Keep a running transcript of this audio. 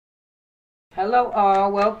Hello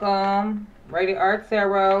all, welcome. Rated Art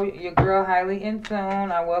Tarot, your girl highly in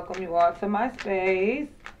tune. I welcome you all to my space.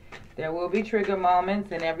 There will be trigger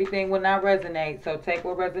moments and everything will not resonate. So take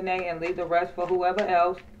what resonates and leave the rest for whoever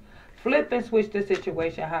else. Flip and switch the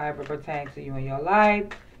situation however it pertains to you in your life.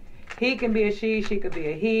 He can be a she could be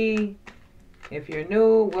a he. If you're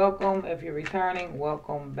new, welcome. If you're returning,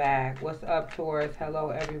 welcome back. What's up, Taurus?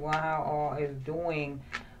 Hello, everyone. How all is doing?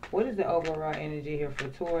 What is the overall energy here for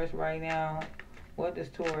Taurus right now? What does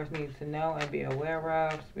Taurus need to know and be aware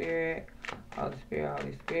of? Spirit, Holy Spirit,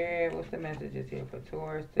 Holy Spirit. What's the messages here for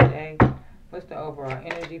Taurus today? What's the overall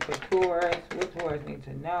energy for Taurus? What Taurus need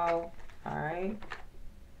to know? All right.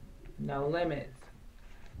 No limits.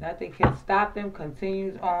 Nothing can stop them.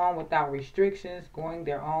 Continues on without restrictions, going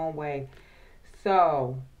their own way.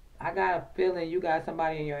 So, I got a feeling you got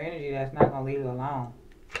somebody in your energy that's not going to leave you alone.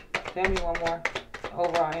 Tell me one more.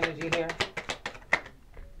 Overall energy here.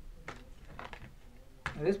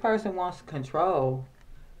 This person wants control.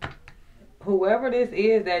 Whoever this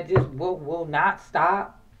is that just will not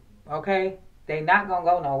stop, okay? They not going to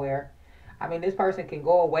go nowhere. I mean, this person can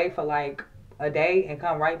go away for like a day and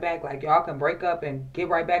come right back. Like y'all can break up and get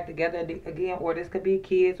right back together again. Or this could be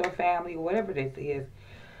kids or family or whatever this is.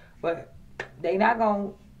 But they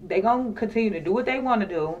going to continue to do what they want to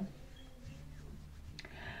do.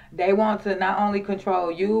 They want to not only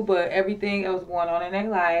control you, but everything else going on in their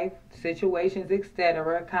life, situations,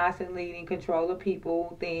 etc. Constantly needing control of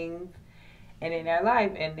people, things, and in their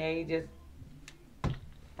life. And they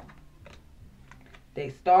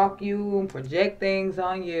stalk you and project things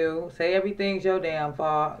on you. Say everything's your damn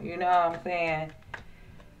fault. You know what I'm saying?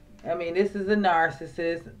 I mean, this is a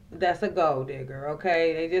narcissist. That's a gold digger,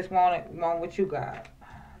 okay? They just want what you got.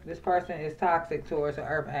 This person is toxic towards an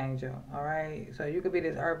earth angel, all right? So you could be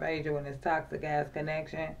this earth angel in this toxic ass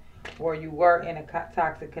connection, or you were in a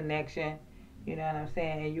toxic connection, you know what I'm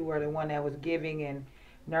saying? And you were the one that was giving and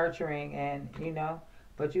nurturing and, you know.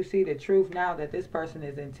 But you see the truth now that this person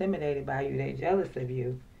is intimidated by you. They're jealous of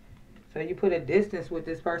you. So you put a distance with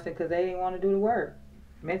this person because they didn't want to do the work.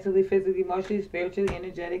 Mentally, physically, emotionally, spiritually,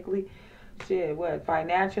 energetically, shit, what?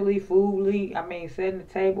 Financially, foodly, I mean, setting the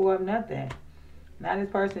table up, nothing. Now this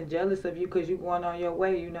person jealous of you because you going on your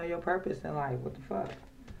way. You know your purpose in life. What the fuck?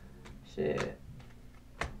 Shit.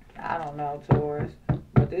 I don't know, Taurus.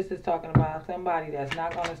 But this is talking about somebody that's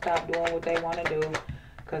not going to stop doing what they want to do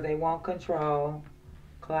because they want control.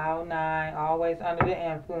 Cloud 9, always under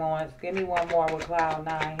the influence. Give me one more with Cloud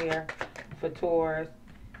 9 here for Taurus.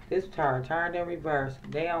 This chart turned in reverse.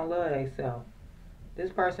 They don't love themselves.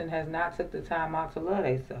 This person has not took the time out to love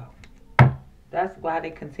themselves. That's why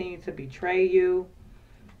they continue to betray you.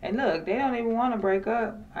 And look, they don't even want to break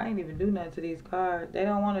up. I ain't even do nothing to these cards. They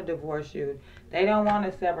don't want to divorce you. They don't want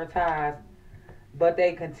to sever ties. But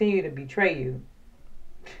they continue to betray you.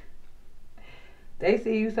 They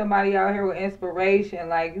see you somebody out here with inspiration.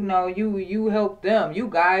 Like, you know, you help them. You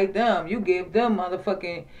guide them. You give them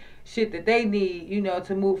motherfucking shit that they need, you know,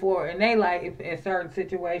 to move forward in their life in certain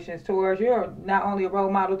situations. Towards you're not only a role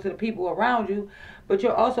model to the people around you, but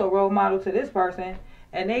you're also a role model to this person,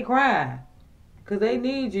 and they crying because they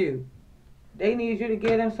need you. They need you to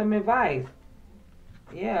give them some advice.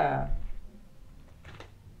 Yeah.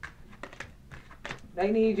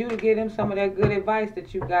 They need you to give them some of that good advice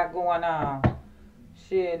that you got going on.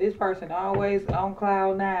 Shit, this person always on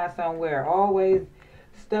cloud 9 somewhere, always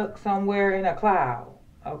stuck somewhere in a cloud.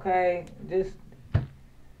 Okay, just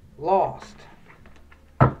lost.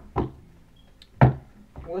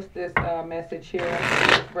 What's this message here?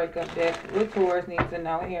 Let's break up that. What Taurus needs to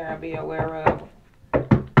know here and be aware of?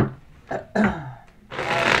 I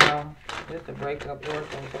don't know. Just a breakup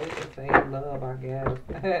oracle. So we can say love, I guess.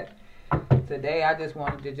 Today I just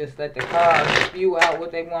wanted to just let the cards spew out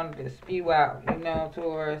what they wanted to spew out. You know,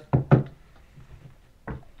 Taurus.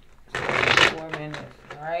 4 minutes.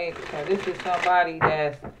 Alright, so this is somebody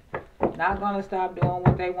that's not going to stop doing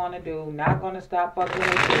what they want to do, not going to stop fucking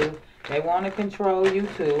with you. They want to control you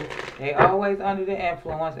too. They always under the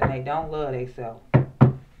influence and they don't love themselves.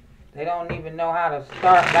 They don't even know how to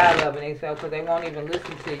start by loving themselves because they won't even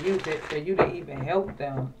listen to you for you to even help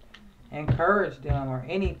them, encourage them or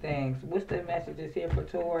anything. So what's the messages here for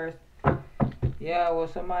Taurus? Yeah, well,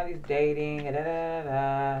 somebody's dating, and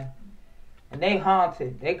they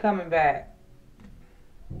haunted. They coming back.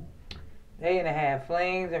 They gonna have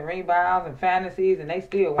flings and rebounds and fantasies, and they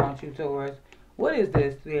still want you, Taurus. What is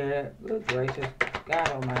this here? Good gracious, God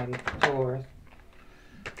Almighty, Taurus.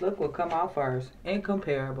 Look what come out first.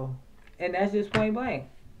 Incomparable. And that's just point blank.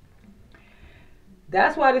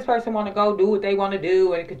 That's why this person want to go do what they want to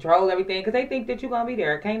do and control everything, because they think that you're going to be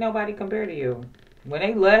there. Can't nobody compare to you. When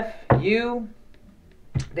they left you,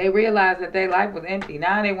 they realized that their life was empty.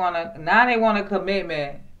 Now they want a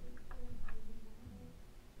commitment.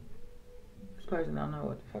 This person don't know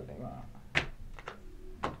what the fuck they want.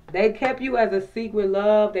 They kept you as a secret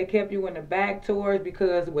love. They kept you in the back tours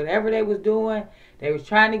because whatever they was doing, they was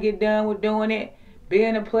trying to get done with doing it,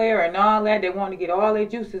 being a player and all that. They wanted to get all their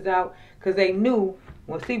juices out because they knew.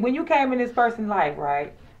 Well, see, when you came in this person's life,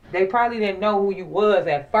 right, they probably didn't know who you was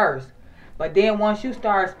at first. But then once you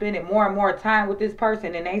start spending more and more time with this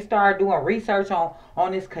person and they start doing research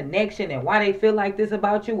on this connection and why they feel like this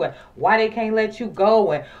about you and why they can't let you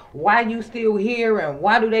go and why you still here and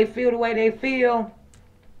why do they feel the way they feel.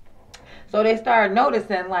 So they started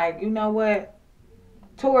noticing, like, you know what?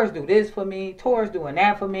 Taurus do this for me. Taurus doing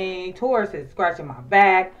that for me. Taurus is scratching my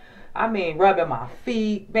back. I mean, rubbing my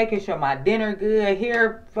feet, making sure my dinner good.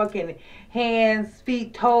 Here, fucking hands,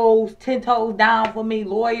 feet, toes, 10 toes down for me.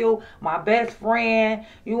 Loyal, my best friend.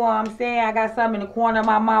 You know what I'm saying? I got something in the corner of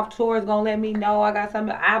my mouth. Taurus gonna let me know. I got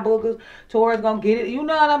something, eye boogers. Taurus gonna get it. You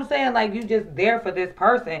know what I'm saying? Like, you just there for this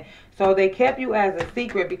person. So they kept you as a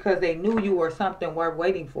secret because they knew you were something worth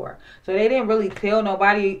waiting for. So they didn't really tell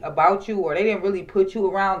nobody about you, or they didn't really put you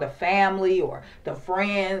around the family or the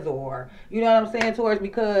friends, or, you know what I'm saying, Taurus,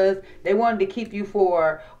 because they wanted to keep you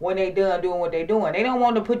for when they done doing what they doing. They don't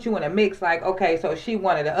want to put you in a mix like, okay, so she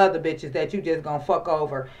one of the other bitches that you just gonna fuck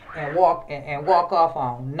over and walk off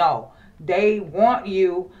on. No. They want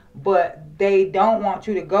you, but they don't want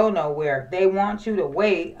you to go nowhere. They want you to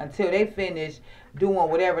wait until they finish doing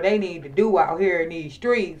whatever they need to do out here in these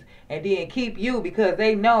streets, and then keep you because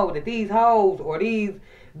they know that these hoes or these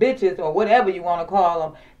bitches or whatever you want to call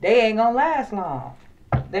them, they ain't gonna last long.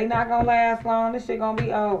 They not gonna last long. This shit gonna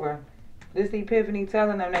be over. This epiphany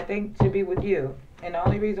telling them that they should be with you. And the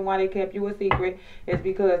only reason why they kept you a secret is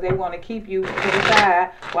because they want to keep you to the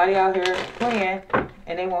side while they out here playing,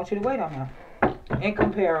 and they want you to wait on them.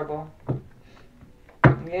 Incomparable.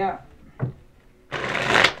 Yeah.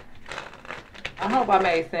 I hope I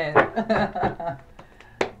made sense.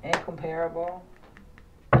 Incomparable.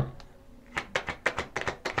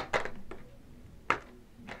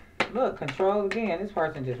 Look, control again. This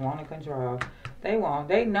person just want to control.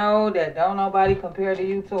 They know that don't nobody compare to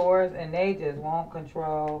you, Taurus, and they just want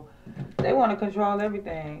control. They want to control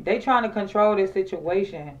everything. They trying to control this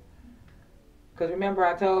situation. Because remember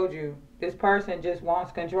I told you, this person just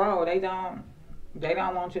wants control. They don't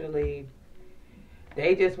want you to leave.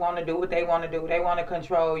 They just want to do what they want to do. They want to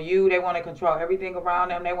control you. They want to control everything around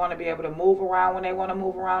them. They want to be able to move around when they want to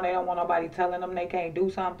move around. They don't want nobody telling them they can't do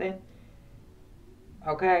something.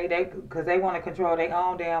 Okay? Because they want to control their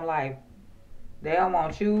own damn life. They don't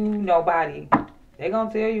want you, nobody. They going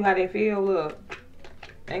to tell you how they feel. Look.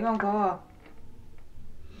 They going to call.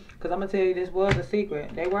 Because I'm going to tell you, this was a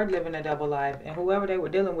secret. They were living a double life. And whoever they were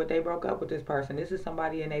dealing with, they broke up with this person. This is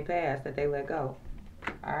somebody in their past that they let go.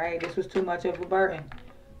 Alright, this was too much of a burden.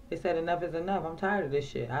 They said enough is enough. I'm tired of this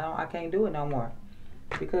shit. I can't do it no more.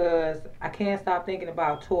 Because I can't stop thinking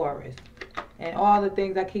about Taurus. And all the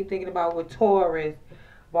things I keep thinking about with Taurus.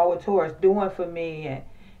 About what Taurus doing for me. And,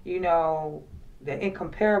 you know, the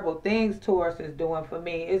incomparable things Taurus is doing for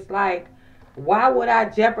me. It's like, why would I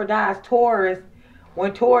jeopardize Taurus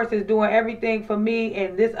when Taurus is doing everything for me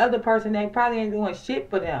and this other person, they probably ain't doing shit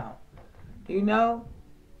for them? You know?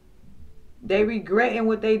 They regretting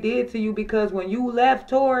what they did to you because when you left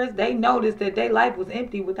Taurus, they noticed that their life was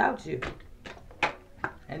empty without you.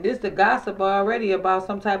 And this the gossip already about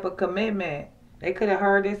some type of commitment. They could have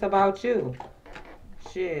heard this about you.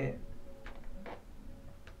 Shit.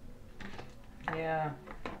 Yeah.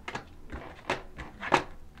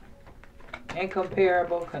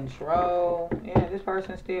 Incomparable control. Yeah, this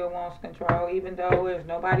person still wants control even though there's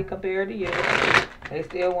nobody compared to you. They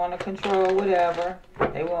still want to control whatever.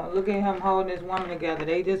 They want, look at him holding this woman together.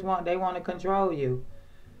 They want to control you.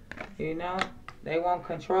 You know? They want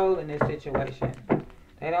control in this situation.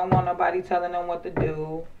 They don't want nobody telling them what to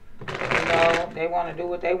do. You know, they want to do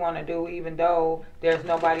what they want to do even though there's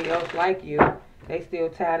nobody else like you. They still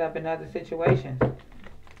tied up in other situations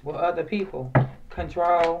with other people.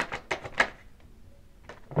 Control.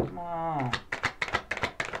 Come on.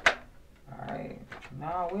 Alright.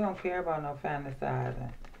 No, we don't care about no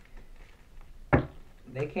fantasizing.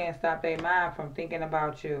 They can't stop their mind from thinking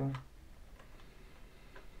about you.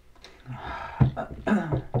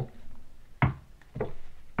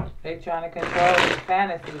 They trying to control these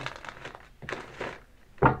fantasies.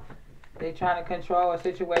 They trying to control a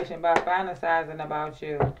situation by fantasizing about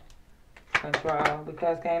you. Control.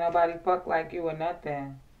 Because can't nobody fuck like you or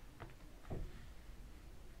nothing.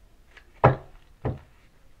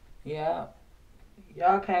 Yeah.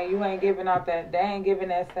 Y'all can't, you ain't giving out that, they ain't giving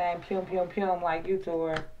that same pum pum pum like you,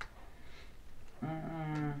 Taurus.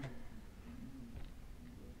 Mm-mm.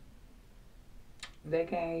 They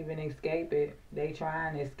can't even escape it. They try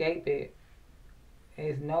and escape it.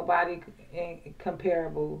 It's nobody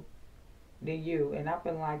comparable to you. And I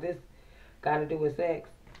feel like this got to do with sex.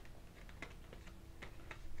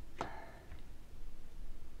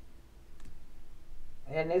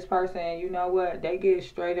 And this person, you know what? They get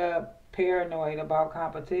straight up paranoid about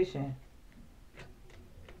competition.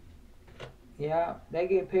 Yeah, they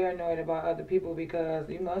get paranoid about other people because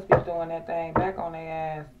you must be throwing that thing back on their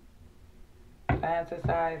ass.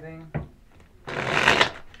 Fantasizing.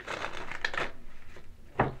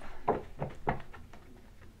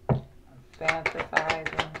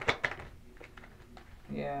 Fantasizing.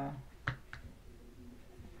 Yeah.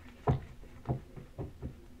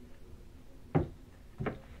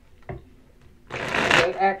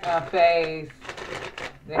 They act unfazed.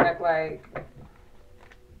 They act like,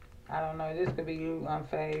 I don't know, this could be you,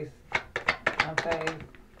 unfazed. Unfazed.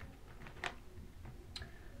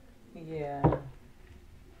 Yeah.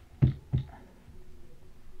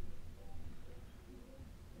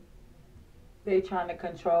 They trying to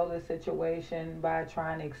control the situation by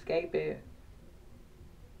trying to escape it.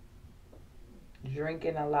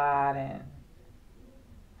 Drinking a lot and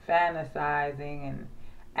fantasizing and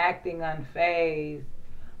acting unfazed.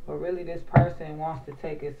 But really this person wants to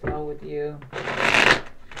take it slow with you.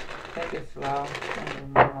 Take it slow.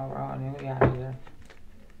 Mama raw and then we out of here.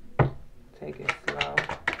 Take it slow.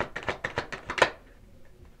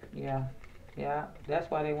 Yeah. Yeah. That's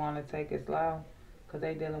why they want to take it slow. Because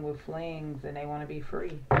they dealing with flings and they want to be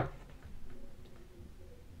free.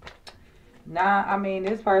 Nah, I mean,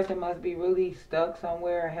 this person must be really stuck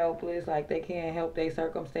somewhere, helpless. Like they can't help their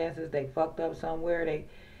circumstances. They fucked up somewhere. They,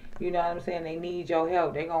 you know what I'm saying? They need your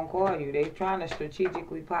help. They gonna call you. They trying to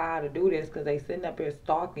strategically plan how to do this because they sitting up here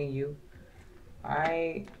stalking you.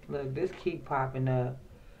 Alright? Look, this keep popping up.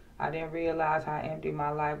 I didn't realize how empty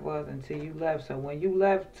my life was until you left. So when you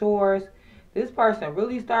left, Taurus, this person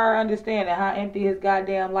really started understanding how empty his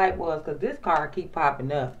goddamn life was because this card keep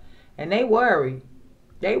popping up. And they worried.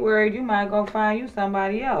 They worried you might go find you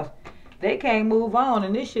somebody else. They can't move on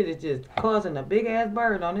and this shit is just causing a big ass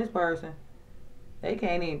burden on this person. They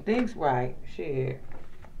can't even think right. Shit.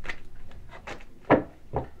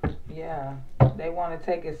 Yeah. They want to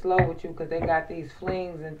take it slow with you because they got these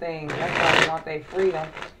flings and things. That's why they want their freedom.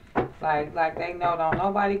 Like they know don't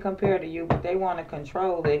nobody compare to you, but they want to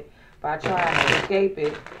control it by trying to escape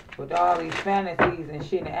it with all these fantasies and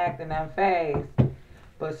shit and acting unfazed.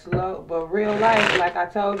 But real life, like I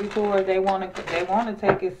told you, Taurus, they want to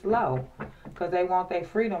take it slow, cause they want their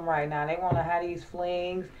freedom right now. They want to have these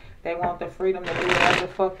flings. They want the freedom to do whatever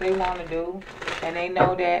the fuck they want to do, and they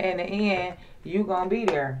know that in the end you gonna be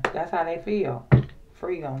there. That's how they feel,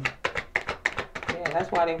 freedom. Yeah,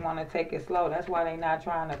 that's why they want to take it slow. That's why they not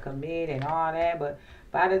trying to commit and all that. But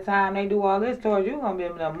by the time they do all this, Taurus, you gonna be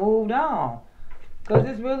able to move on. Because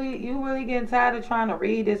it's really, you really getting tired of trying to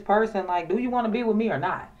read this person like, do you want to be with me or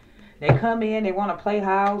not? They come in, they want to play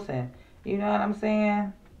house and, you know what I'm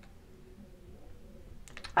saying?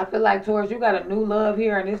 I feel like, Taurus, you got a new love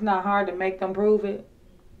here and it's not hard to make them prove it.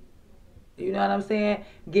 You know what I'm saying?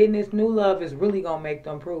 Getting this new love is really going to make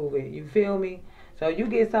them prove it. You feel me? So you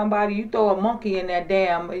get somebody, you throw a monkey in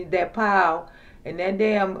that pile and that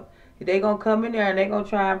damn, they going to come in there and they going to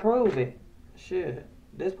try and prove it. Shit.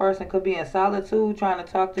 This person could be in solitude trying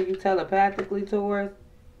to talk to you telepathically, Taurus.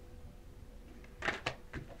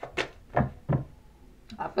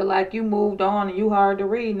 I feel like you moved on and you hard to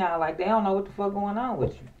read now. Like they don't know what the fuck going on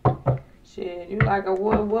with you. Shit, you like a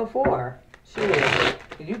what for? Shit,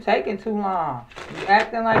 you taking too long. You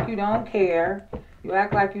acting like you don't care. You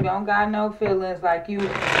act like you don't got no feelings. Like you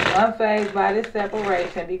unfazed by this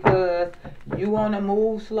separation because you want to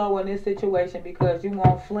move slow in this situation because you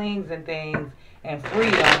want flings and things. And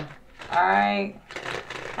freedom. Alright?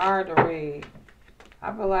 Hard to read.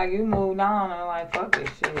 I feel like you moved on and like, fuck this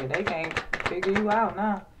shit. They can't figure you out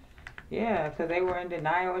now. Yeah, because they were in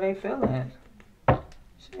denial of their feelings.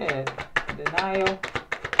 Shit. Denial.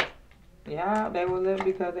 Yeah, they were living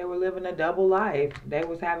because they were living a double life. They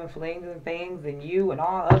was having flings and things and you and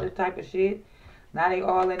all other type of shit. Now they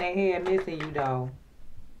all in their head missing you though.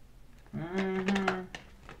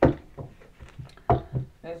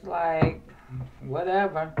 It's like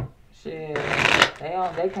whatever. Shit.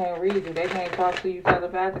 They can't read you. They can't talk to you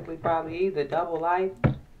telepathically probably either. Double life.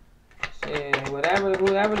 Shit.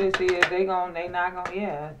 Whoever this is, they not gonna,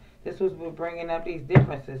 yeah. This was bringing up these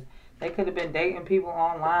differences. They could have been dating people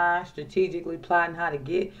online, strategically plotting how to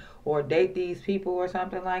get or date these people or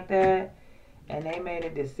something like that. and they made a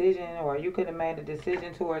decision, or you could have made a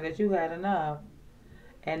decision toward that you had enough.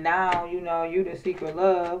 And now, you know, you the secret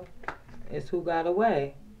love is who got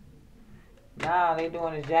away. Now they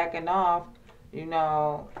doing is jacking off, you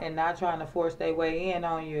know, and not trying to force their way in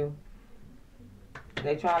on you.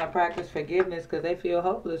 They trying to practice forgiveness because they feel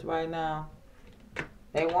hopeless right now.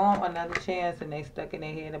 They want another chance and they stuck in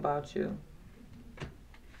their head about you.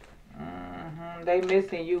 They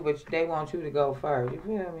missing you, but they want you to go first. You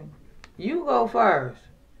feel me? You go first.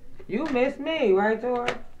 You miss me, right,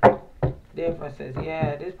 Taurus? Differences.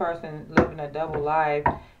 Yeah, this person living a double life,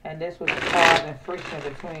 and this was causing friction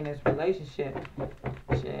between this relationship.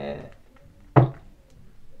 Shit.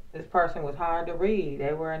 This person was hard to read.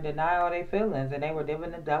 They were in denial of their feelings, and they were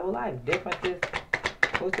living a double life. Differences.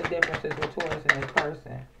 What's the differences with Taurus and this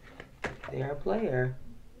person? They're a player.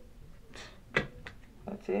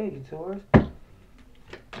 I tell you, Taurus.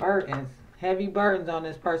 Burdens. Heavy burdens on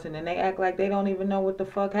this person, and they act like they don't even know what the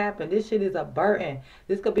fuck happened. This shit is a burden.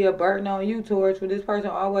 This could be a burden on you, Taurus, for this person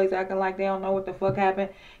always acting like they don't know what the fuck happened.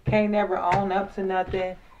 Can't never own up to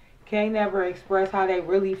nothing. Can't never express how they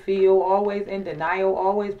really feel. Always in denial.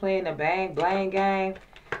 Always playing the blame game.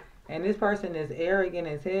 And this person is arrogant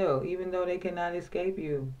as hell, even though they cannot escape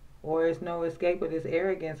you. Or there's no escape of this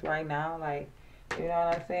arrogance right now. Like, you know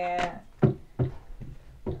what I'm saying?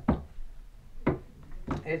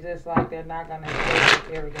 It's just like they're not going to escape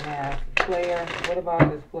this arrogant ass. Player, what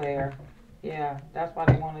about this player? Yeah, that's why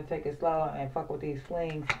they want to take it slow and fuck with these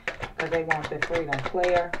flings. Because they want their freedom.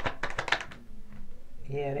 Player,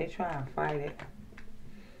 yeah, they try and fight it.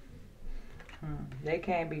 They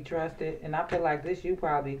can't be trusted. And I feel like this you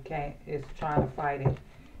probably can't, is trying to fight it,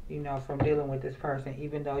 you know, from dealing with this person.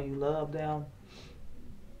 Even though you love them.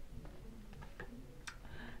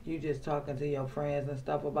 You just talking to your friends and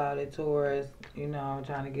stuff about it, Taurus. You know,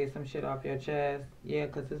 trying to get some shit off your chest. Yeah,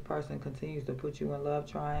 because this person continues to put you in love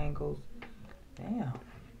triangles. Damn.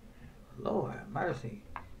 Lord, mercy.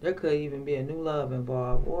 There could even be a new love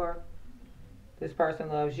involved. Or this person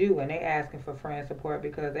loves you and they asking for friend support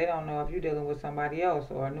because they don't know if you're dealing with somebody else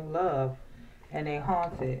or a new love. And they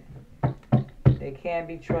haunted. They can't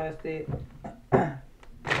be trusted.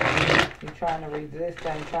 You're trying to resist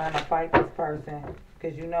them, trying to fight this person.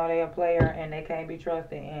 Because you know they're a player and they can't be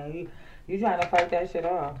trusted. And you trying to fight that shit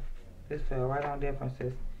off. This fell right on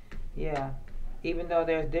differences. Yeah. Even though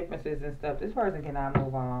there's differences and stuff, this person cannot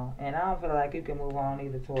move on. And I don't feel like you can move on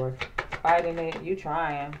either, Taurus. Fighting it, you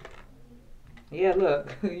trying. Yeah,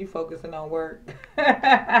 look. You focusing on work.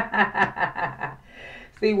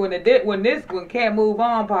 See, when this one can't move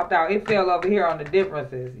on popped out, it fell over here on the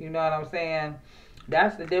differences. You know what I'm saying?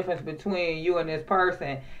 That's the difference between you and this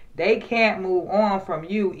person. They can't move on from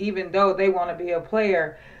you even though they want to be a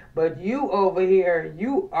player. But you over here,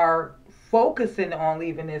 you are focusing on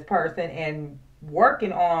leaving this person and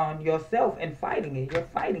working on yourself and fighting it. You're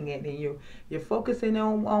fighting it and you're focusing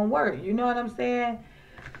on work. You know what I'm saying?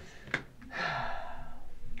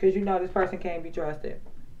 Because you know this person can't be trusted.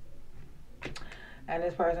 And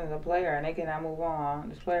this person is a player and they cannot move on.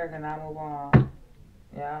 This player cannot move on.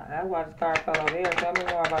 Yeah, that's why this card fell over here. Tell me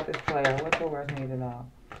more about this player. What Taurus need to know?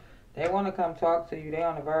 They want to come talk to you. They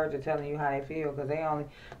on the verge of telling you how they feel because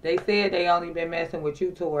they said they only been messing with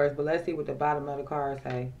you, Taurus. But let's see what the bottom of the card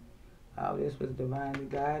say. Oh, this was divinely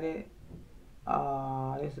guided.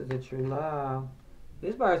 Oh, this is a true love.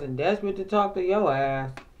 This person desperate to talk to your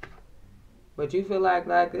ass. But you feel like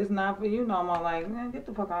it's not for you no more. Like, man, get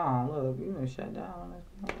the fuck on. Look, you done shut down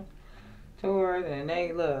this Taurus, and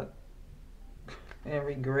they look and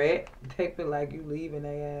regret. They feel like you leaving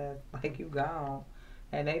their ass, like you gone.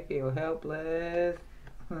 And they feel helpless.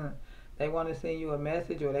 They want to send you a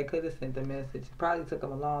message, or they could have sent a message. It probably took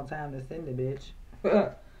them a long time to send the bitch.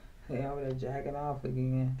 They over there jacking off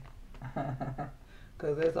again.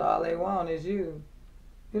 Because that's all they want is you.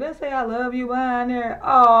 Did I say I love you behind there?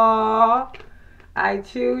 Aww. I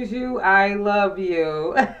choose you. I love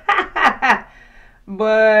you.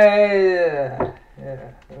 But,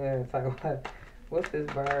 yeah, talk about, what's this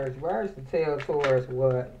birds? Birds to tell Taurus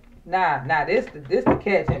what? Nah, this the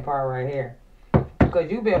catching part right here.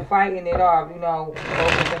 Because you've been fighting it off, you know,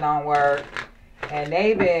 focusing on work. And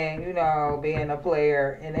they been, you know, being a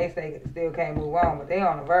player. And they say still can't move on. But they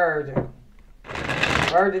on the verge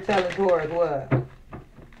of telling Taurus what?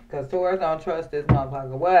 Because Taurus don't trust this motherfucker.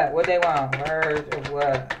 What? What they want? Verge of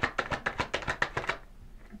what?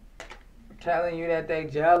 Telling you that they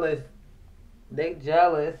jealous. They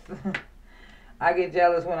jealous. I get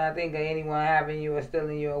jealous when I think of anyone having you or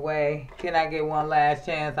stealing you away. Can I get one last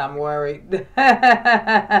chance? I'm worried.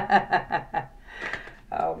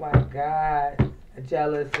 Oh my God.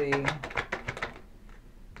 Jealousy.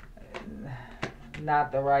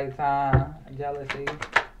 Not the right time. Jealousy.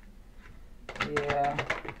 Yeah.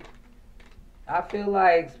 I feel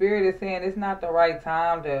like Spirit is saying it's not the right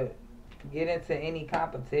time to get into any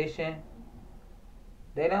competition.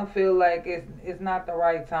 They don't feel like it's not the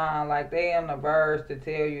right time. Like they on the verge to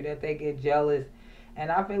tell you that they get jealous.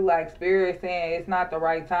 And I feel like Spirit is saying it's not the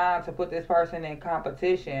right time to put this person in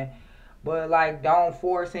competition. But like don't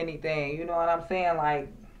force anything. You know what I'm saying?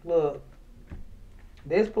 Like, look,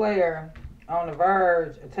 this player on the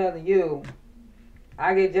verge of telling you,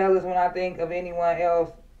 I get jealous when I think of anyone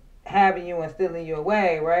else having you and stealing you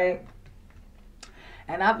away, right?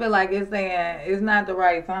 And I feel like it's saying it's not the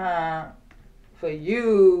right time for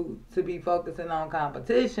you to be focusing on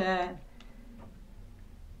competition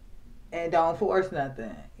and don't force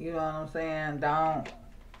nothing. You know what I'm saying?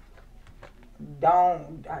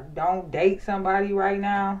 Don't date somebody right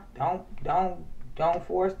now. Don't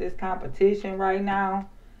force this competition right now.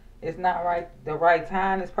 It's not the right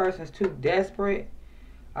time. This person's too desperate.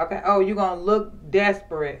 Okay. Oh, you're gonna look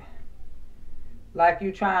desperate, like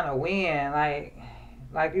you trying to win,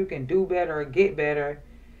 like you can do better or get better.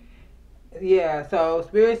 Yeah. So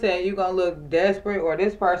Spirit said you're gonna look desperate, or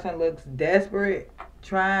this person looks desperate,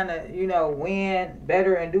 trying to win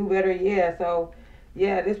better and do better. Yeah. So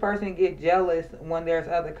yeah, this person get jealous when there's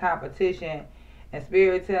other competition, and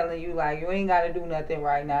Spirit telling you like you ain't got to do nothing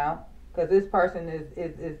right now, because this person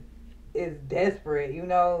is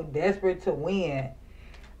desperate, desperate to win.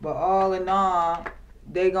 But all in all,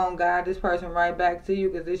 they gonna guide this person right back to you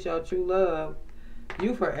because it's your true love.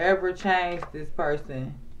 You forever change this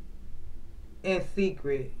person in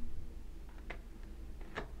secret.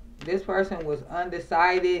 This person was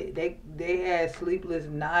undecided. They had sleepless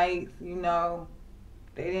nights, They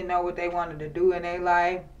didn't know what they wanted to do in their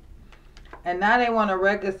life. And now they want to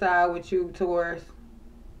reconcile with you, Taurus.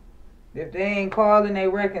 If they ain't calling, they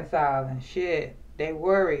reconciling. Shit. They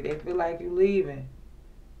worry. They feel like you leaving.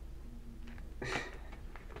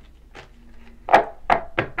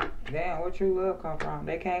 Damn, where true love come from?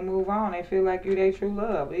 They can't move on. They feel like you they true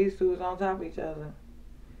love. These two is on top of each other.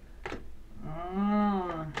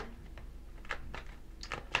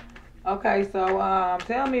 Okay, so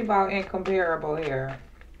tell me about incomparable here.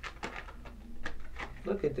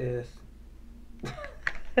 Look at this.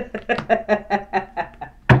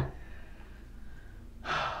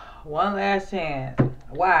 One last chance.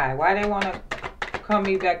 Why? Why they want to come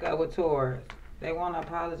me back up with Taurus? They want to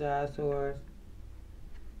apologize, Taurus.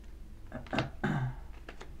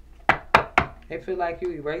 They feel like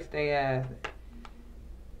you erased their ass.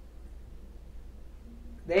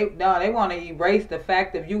 They want to erase the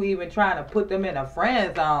fact of you even trying to put them in a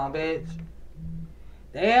friend zone, bitch.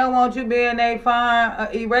 They don't want you being they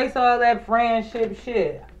fine. Erase all that friendship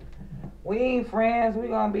shit. We ain't friends. We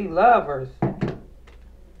gonna be lovers. And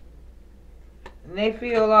they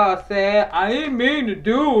feel all sad. I ain't mean to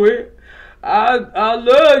do it. I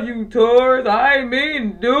love you, Taurus. I ain't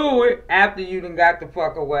mean to do it. After you done got the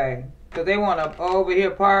fuck away. Because they want to over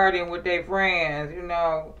here partying with their friends,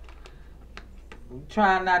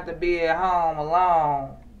 trying not to be at home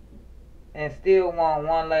alone. And still want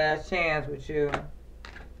one last chance with you.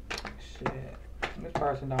 Shit. This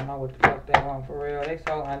person don't know what the fuck they want for real. They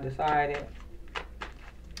so undecided.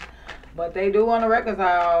 But they do want to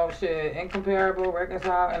reconcile. Shit. Incomparable,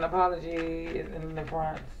 reconcile, and apology is in the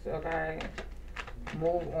front. Okay.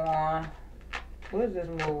 Move on. What is this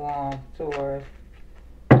move on towards?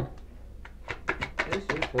 This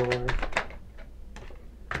is Taurus.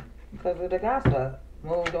 Because of the gossip.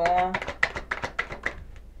 Moved on.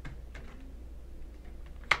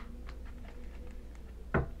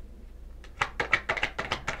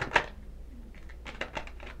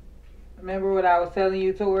 Remember what I was telling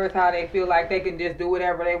you, Taurus, how they feel like they can just do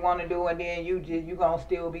whatever they want to do, and then you gonna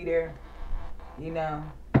still be there,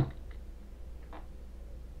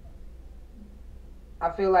 I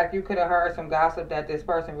feel like you could have heard some gossip that this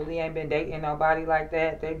person really ain't been dating nobody like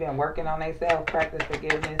that. They've been working on themselves, practice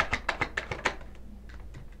forgiveness,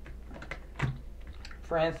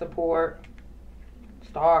 friend support,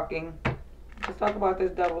 stalking. Let's talk about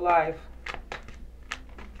this double life.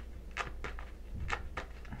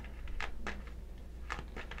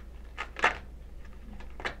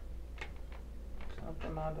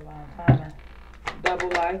 Something about divine timing. Double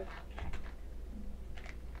life.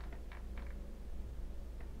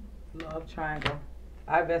 Love triangle.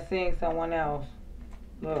 I've been seeing someone else.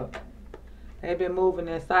 Look. They've been moving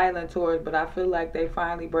in silent towards, but I feel like they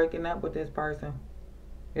finally breaking up with this person.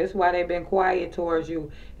 That's why they've been quiet towards you.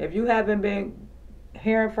 If you haven't been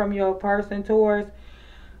hearing from your person towards,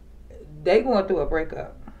 they going through a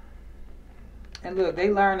breakup. And look, they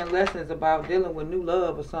learning lessons about dealing with new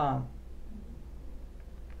love or something.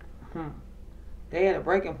 They had a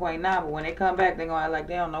breaking point now, but when they come back, they're going to act like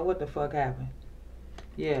they don't know what the fuck happened.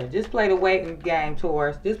 Yeah, just play the waiting game,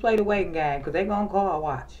 Taurus. Just play the waiting game, because they going to call,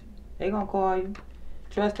 watch. They going to call you.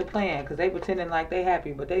 Trust the plan, because they pretending like they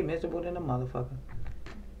happy, but they miserable than a motherfucker.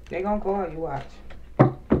 They going to call you, watch.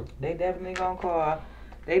 They definitely going to call.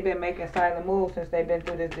 They've been making silent moves since they've been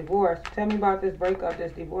through this divorce. Tell me about this breakup,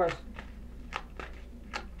 this divorce.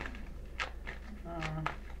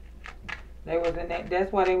 They was in that,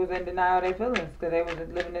 that's why they was in denial of their feelings, because they was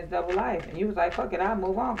living this double life. And you was like, fuck it, I'll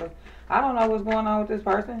move on, because I don't know what's going on with this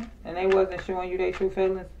person. And they wasn't showing you their true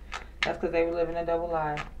feelings. That's because they were living a double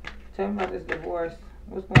life. Tell me about this divorce.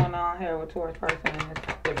 What's going on here with Taurus person in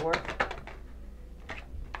this divorce?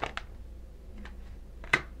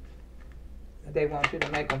 They want you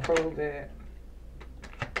to make them prove that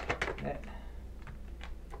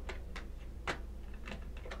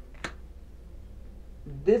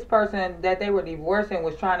this person that they were divorcing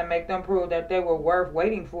was trying to make them prove that they were worth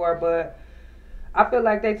waiting for, but I feel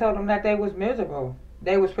like they told them that they was miserable.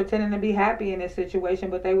 They was pretending to be happy in this situation,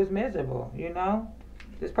 but they was miserable, you know?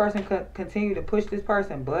 This person could continue to push this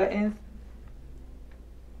person buttons.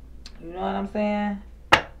 You know what I'm saying?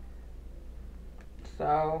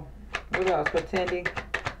 So, what else? Pretending.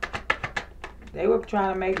 They were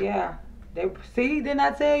trying to make, see, didn't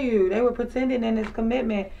I tell you? They were pretending in this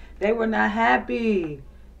commitment. They were not happy.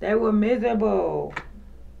 They were miserable.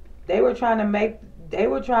 They were trying to make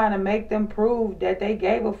them prove that they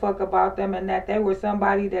gave a fuck about them and that they were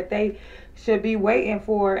somebody that they should be waiting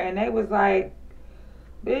for. And they was like,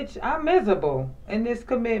 bitch, I'm miserable in this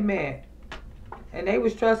commitment. And they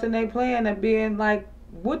was trusting their plan of being like,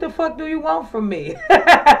 what the fuck do you want from me?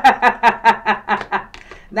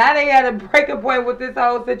 Now they had a breaking point with this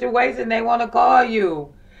whole situation. They want to call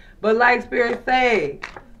you. But like Spirit say,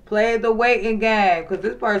 play the waiting game. Because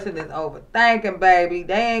this person is overthinking, baby.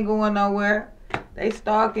 They ain't going nowhere. They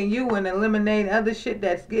stalking you and eliminating other shit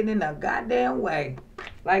that's getting in the goddamn way.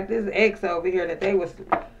 Like this ex over here that they was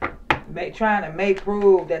trying to make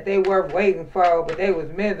prove that they worth waiting for, but they was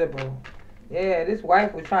miserable. Yeah, this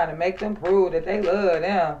wife was trying to make them prove that they love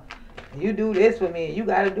them. You do this for me, and you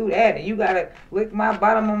gotta do that, and you gotta lick my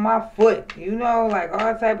bottom of my foot. You know, like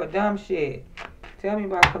all type of dumb shit. Tell me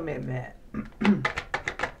about commitment.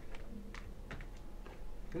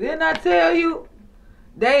 Didn't I tell you?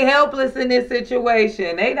 They helpless in this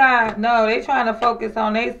situation. They not, no, they trying to focus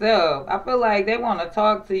on themselves. I feel like they want to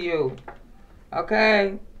talk to you.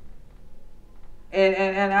 Okay?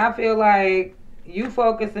 And I feel like you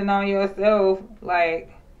focusing on yourself,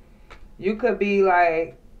 like, you could be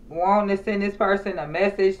like, wanting to send this person a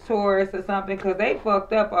message, Taurus, or something, because they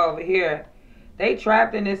fucked up over here. They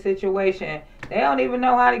trapped in this situation. They don't even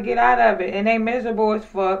know how to get out of it, and they miserable as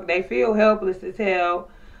fuck. They feel helpless as hell.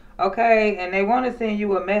 Okay, and they want to send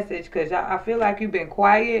you a message because I feel like you've been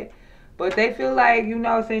quiet, but they feel like, you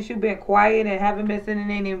know, since you've been quiet and haven't been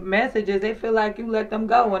sending any messages, they feel like you let them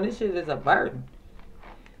go, and this shit is a burden.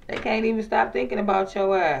 They can't even stop thinking about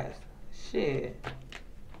your ass. Shit.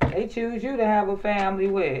 They choose you to have a family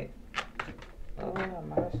with. Oh,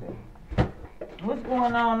 mercy. What's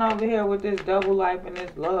going on over here with this double life and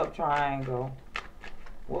this love triangle?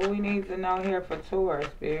 What we need to know here for Taurus,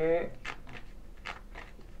 Spirit?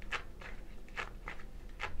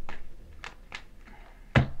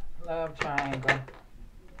 Love triangle.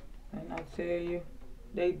 And I tell you,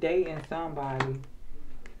 they dating somebody.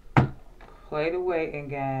 Play the waiting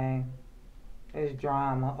game. It's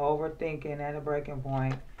drama. Overthinking at a breaking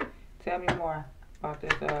point. Tell me more about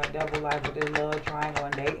this double life with this love triangle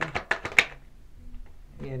and dating.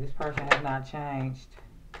 Yeah, this person has not changed.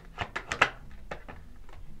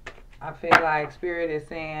 I feel like Spirit is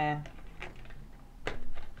saying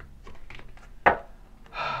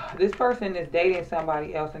this person is dating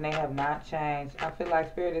somebody else and they have not changed. I feel like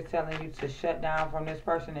Spirit is telling you to shut down from this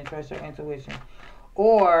person and trust your intuition.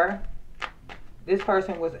 Or this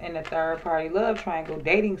person was in a third party love triangle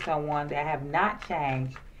dating someone that have not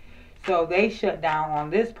changed. So they shut down on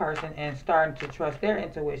this person and starting to trust their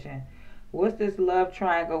intuition. What's this love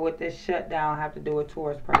triangle with this shutdown have to do with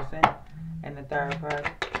Taurus person and the third party?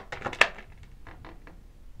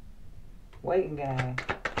 Waiting game.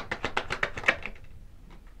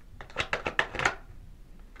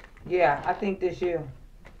 Yeah, I think this you.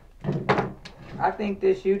 I think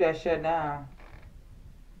this you that shut down.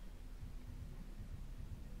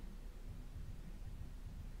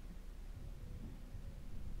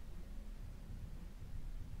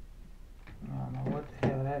 I don't know what the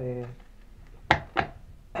hell that is.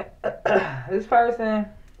 This person,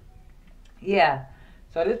 yeah.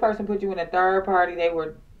 So this person put you in a third party. They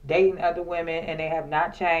were dating other women, and they have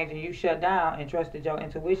not changed, and you shut down and trusted your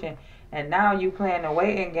intuition, and now you playing a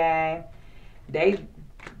waiting game. They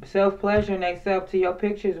self-pleasuring themselves to your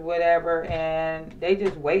pictures, whatever, and they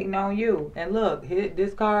just waiting on you. And look, here,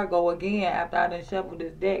 this card go again after I done shuffled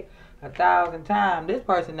this deck 1,000 times. This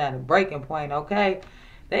person at a breaking point, okay?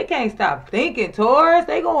 They can't stop thinking, Taurus.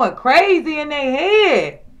 They going crazy in their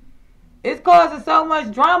head. It's causing so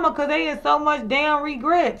much drama because they in so much damn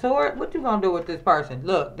regret. Taurus, what you gonna do with this person?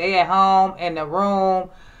 Look, they at home in the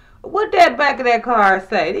room. What that back of that card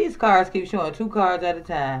say? These cards keep showing 2 cards at a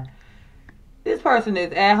time. This person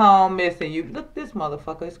is at home missing you. Look, this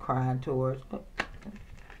motherfucker is crying, Taurus.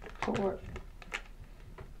 Taurus.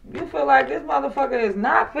 You feel like this motherfucker is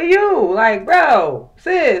not for you. Like, bro,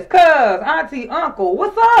 sis, cuz, auntie, uncle,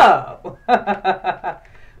 what's up?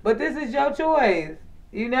 But this is your choice.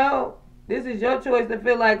 You know? This is your choice to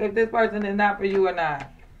feel like if this person is not for you or not.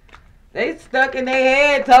 They stuck in their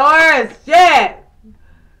head, Taurus. Shit.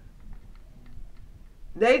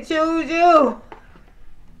 They choose you.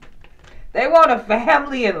 They want a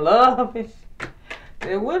family and love and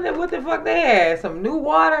shit. What the fuck they had? Some new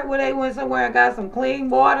water? Where they went somewhere and got some clean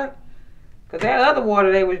water? Because that other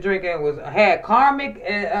water they was drinking had karmic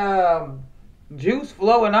juice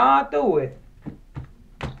flowing all through it.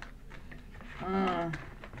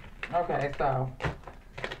 Okay, so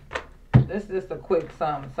this is just a quick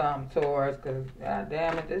something Taurus, because god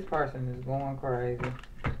damn it, this person is going crazy.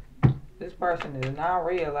 This person is not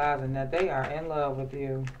realizing that they are in love with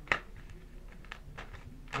you.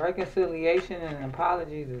 Reconciliation and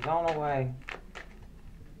apologies is on the way.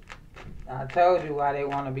 I told you why they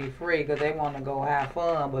want to be free, because they want to go have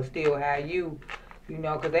fun but still have you, you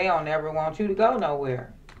know, because they don't ever want you to go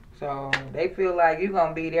nowhere. So they feel like you're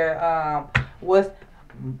going to be there. What's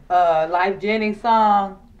Life Jennings'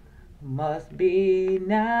 song? Must be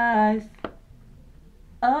nice.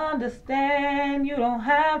 Understand you don't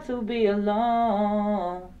have to be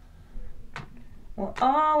alone. We'll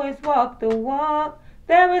always walk the walk.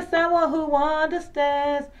 There is someone who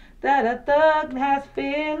understands that a thug has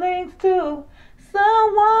feelings too.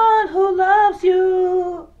 Someone who loves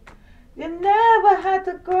you. You never had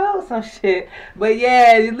to grow some shit. But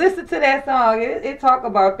yeah, you listen to that song. It talk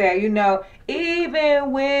about that, you know.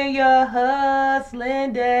 Even when your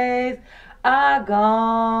hustling days are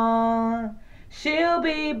gone, she'll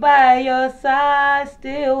be by your side,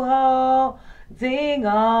 still holding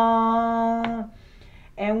on.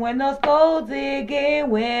 And when those gold digging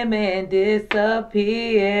women disappear,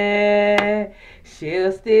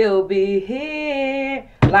 she'll still be here.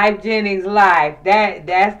 Life Jennings' Life.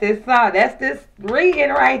 That's this song. That's this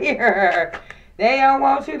reading right here. They don't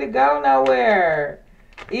want you to go nowhere.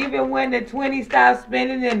 Even when the 20 stop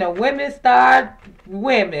spinning and the women start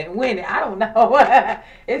winning. I don't know.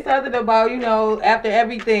 It's something about, you know, after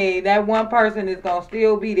everything, that one person is going to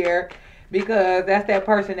still be there. Because that's that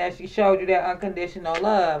person that she showed you that unconditional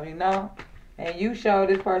love, you know? And you showed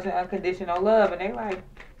this person unconditional love, and they like,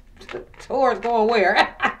 Taurus going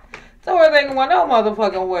where? Taurus ain't going no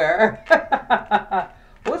motherfucking where.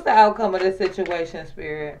 What's the outcome of this situation,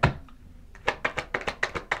 Spirit?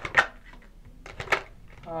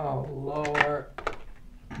 Oh, Lord.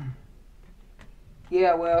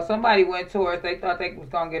 Yeah, well, somebody went Taurus. They thought they was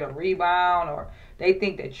going to get a rebound, or they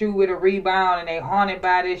think that you with a rebound, and they haunted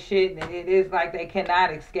by this shit, and it is like they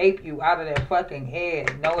cannot escape you out of their fucking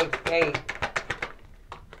head. No escape.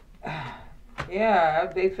 Yeah,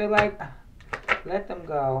 they feel like, let them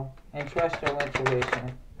go and trust your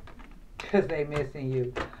intuition, because they missing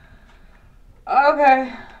you.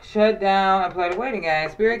 Okay, shut down and play the waiting game.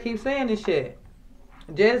 Spirit keeps saying this shit.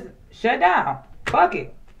 Just shut down. Fuck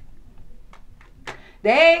it.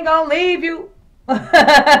 They ain't gonna leave you.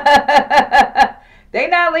 They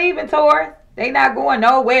not leaving, Taurus. They not going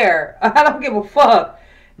nowhere. I don't give a fuck.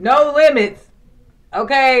 No limits.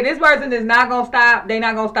 Okay, this person is not gonna stop. They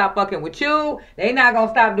not gonna stop fucking with you. They not gonna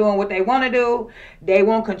stop doing what they want to do. They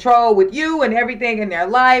want control with you and everything in their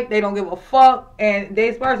life. They don't give a fuck. And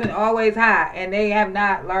this person always high, and they have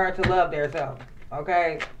not learned to love themselves.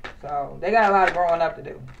 Okay, so they got a lot of growing up to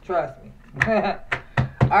do. Trust me.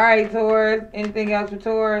 All right, Taurus. Anything else for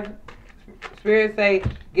Taurus? Spirit say,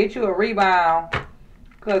 get you a rebound,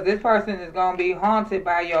 because this person is gonna be haunted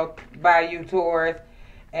by you, Taurus,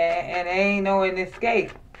 and they ain't no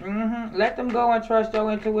escape. Let them go and trust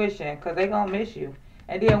your intuition, because they gonna miss you.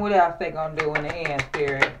 And then what else they gonna do in the end,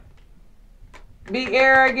 Spirit? Be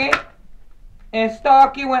arrogant and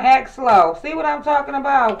stalk you and act slow. See what I'm talking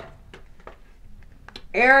about?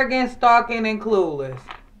 Arrogant, stalking, and clueless.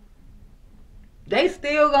 They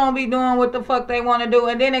still gonna be doing what the fuck they want to do,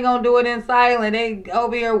 and then they gonna do it in silence. They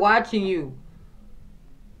over here watching you.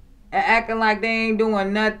 and acting like they ain't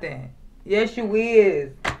doing nothing. Yes, you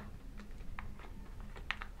is.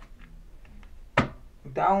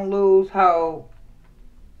 Don't lose hope.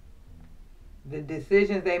 The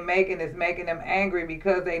decisions they making is making them angry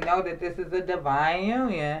because they know that this is a divine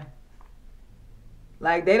union.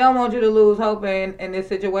 Like, they don't want you to lose hope in this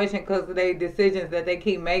situation because of the decisions that they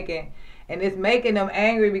keep making. And it's making them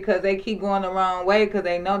angry because they keep going the wrong way because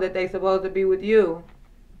they know that they're supposed to be with you.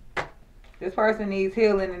 This person needs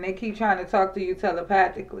healing and they keep trying to talk to you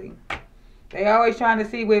telepathically. They always trying to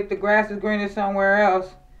see if the grass is greener somewhere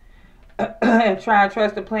else and try and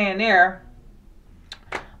trust the plan there.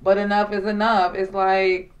 But enough is enough. It's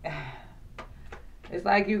like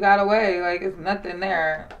you got away. Like, it's nothing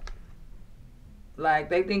there. Like,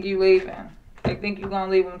 they think you leaving. They think you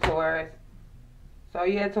gonna leave them, Taurus. So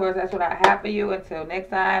yeah, Taurus, that's what I have for you. Until next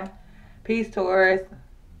time, peace, Taurus.